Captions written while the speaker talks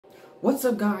What's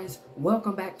up, guys?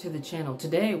 Welcome back to the channel.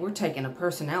 Today we're taking a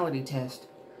personality test.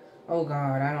 Oh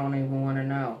god, I don't even want to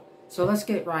know. So let's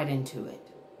get right into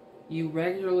it. You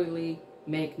regularly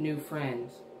make new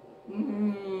friends.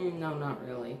 No, not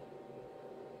really.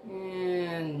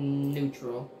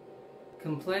 Neutral.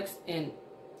 Complex and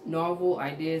novel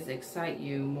ideas excite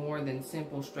you more than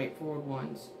simple, straightforward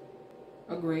ones.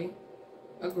 Agree.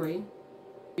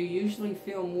 You usually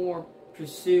feel more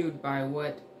pursued by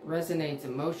what resonates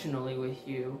emotionally with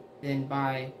you than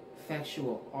by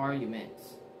factual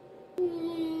arguments.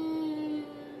 And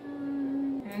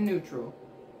neutral.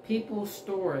 People's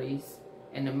stories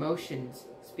and emotions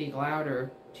speak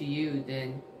louder to you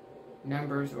than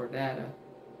numbers or data.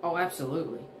 Oh,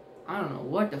 absolutely. I don't know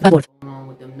what the fuck's going on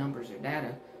with them numbers or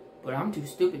data, but I'm too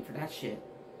stupid for that shit.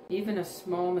 Even a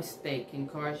small mistake can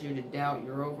cause you to doubt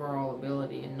your overall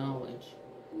ability and knowledge.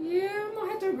 Yeah, I'm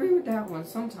gonna have to agree with that one.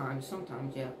 Sometimes,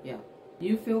 yeah.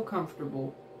 You feel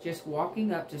comfortable just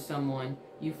walking up to someone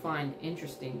you find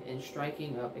interesting and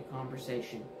striking up a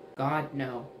conversation. God,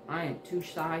 no. I am too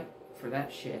shy for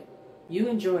that shit. You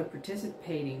enjoy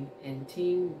participating in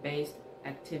team-based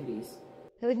activities.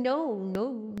 No.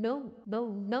 No,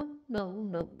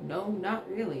 not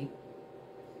really.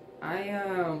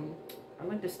 I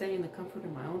like to stay in the comfort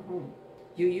of my own home.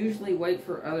 You usually wait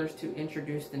for others to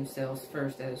introduce themselves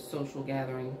first at a social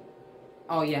gathering.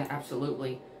 Oh yeah,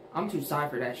 absolutely. I'm too shy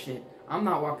for that shit. I'm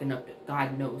not walking up to,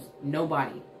 God knows,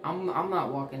 nobody. I'm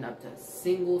not walking up to a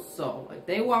single soul. If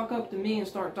they walk up to me and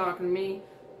start talking to me,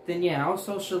 then yeah, I'll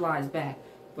socialize back.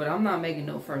 But I'm not making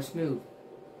no first move.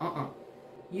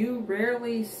 You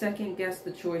rarely second guess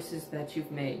the choices that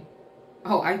you've made.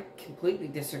 Oh, I completely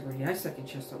disagree. I second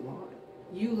guess a lot.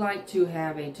 You like to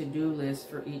have a to-do list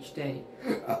for each day.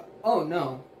 Oh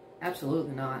no,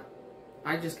 absolutely not.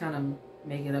 I just kind of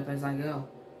make it up as I go.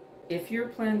 If your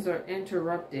plans are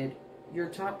interrupted, your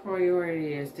top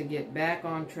priority is to get back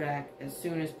on track as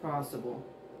soon as possible.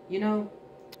 You know,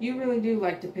 you really do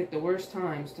like to pick the worst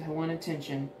times to want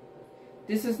attention.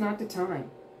 This is not the time.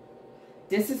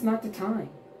 This is not the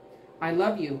time. I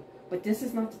love you, but this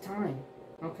is not the time.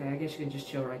 Okay, I guess you can just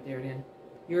chill right there then.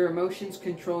 Your emotions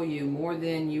control you more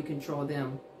than you control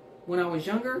them. When I was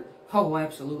younger, oh,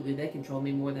 absolutely, they control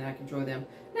me more than I control them.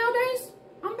 Nowadays,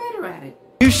 I'm better at it.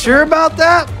 You sure about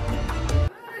that?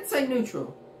 I'd say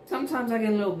neutral. Sometimes I get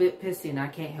a little bit pissy and I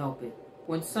can't help it.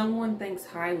 When someone thinks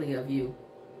highly of you,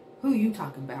 who you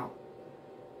talking about?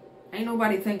 Ain't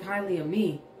nobody think highly of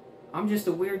me. I'm just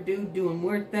a weird dude doing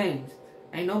weird things.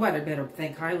 Ain't nobody better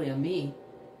think highly of me.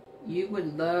 You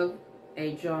would love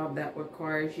a job that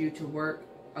requires you to work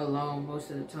alone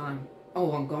most of the time.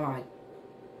 Oh, on God.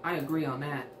 I agree on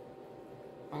that.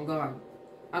 On God.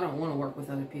 I don't want to work with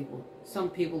other people. Some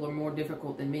people are more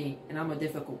difficult than me, and I'm a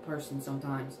difficult person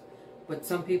sometimes. But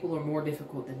some people are more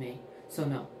difficult than me. So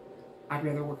no, I'd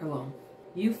rather work alone.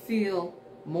 You feel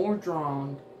more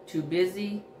drawn to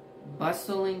busy,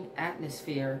 bustling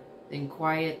atmosphere than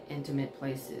quiet, intimate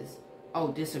places.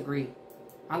 Oh, disagree.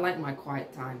 I like my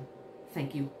quiet time.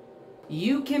 Thank you.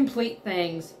 You complete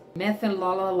things We're not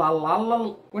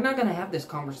going to have this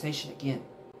conversation again.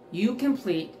 You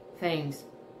complete things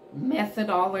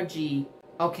methodology.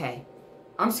 Okay,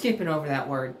 I'm skipping over that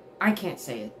word. I can't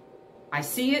say it. I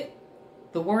see it.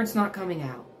 The word's not coming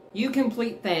out. You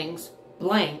complete things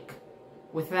blank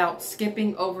without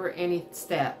skipping over any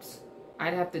steps.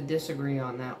 I'd have to disagree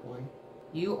on that one.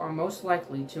 You are most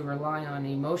likely to rely on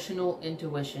emotional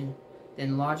intuition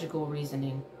than logical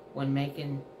reasoning when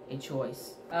making a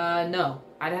choice. No,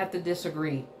 I'd have to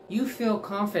disagree. You feel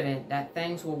confident that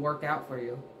things will work out for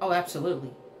you. Oh,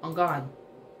 absolutely. On God.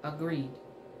 Agreed.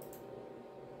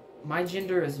 My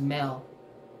gender is male.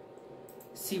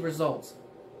 See results.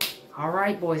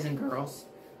 Alright, boys and girls.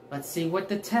 Let's see what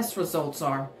the test results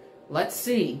are. Let's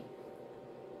see.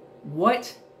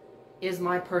 What is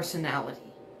my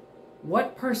personality?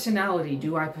 What personality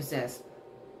do I possess?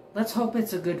 Let's hope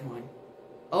it's a good one.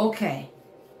 Okay.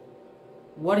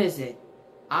 What is it?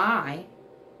 I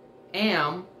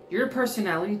am... Your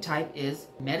personality type is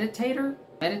meditator.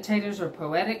 Meditators are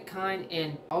poetic, kind,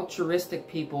 and altruistic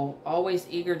people, always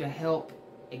eager to help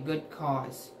a good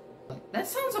cause. That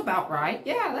sounds about right.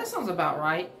 Yeah, that sounds about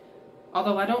right.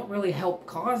 Although I don't really help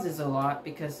causes a lot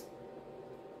because,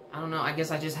 I don't know, I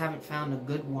guess I just haven't found a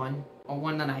good one. Or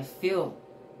one that I feel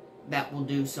that will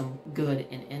do some good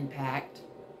and impact.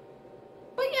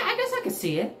 But yeah, I guess I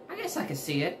could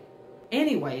see it.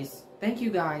 Anyways, thank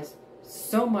you guys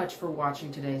so much for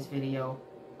watching today's video.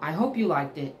 I hope you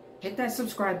liked it. Hit that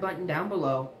subscribe button down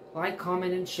below. Like,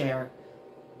 comment, and share.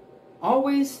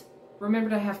 Always remember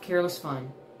to have careless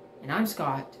fun. And I'm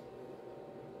Scott.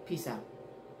 Peace out.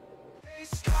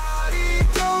 Scotty,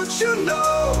 don't you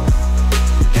know?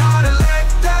 Gotta let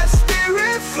that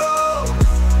spirit flow.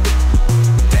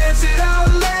 Dance it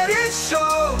out, let it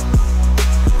show.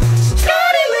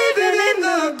 Scotty living in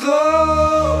the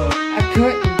glow. I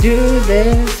couldn't do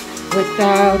this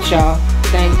without y'all.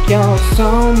 Thank y'all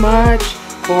so much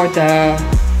for the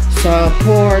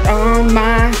support on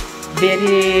my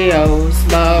videos.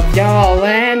 Love y'all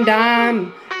and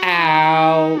I'm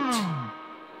out.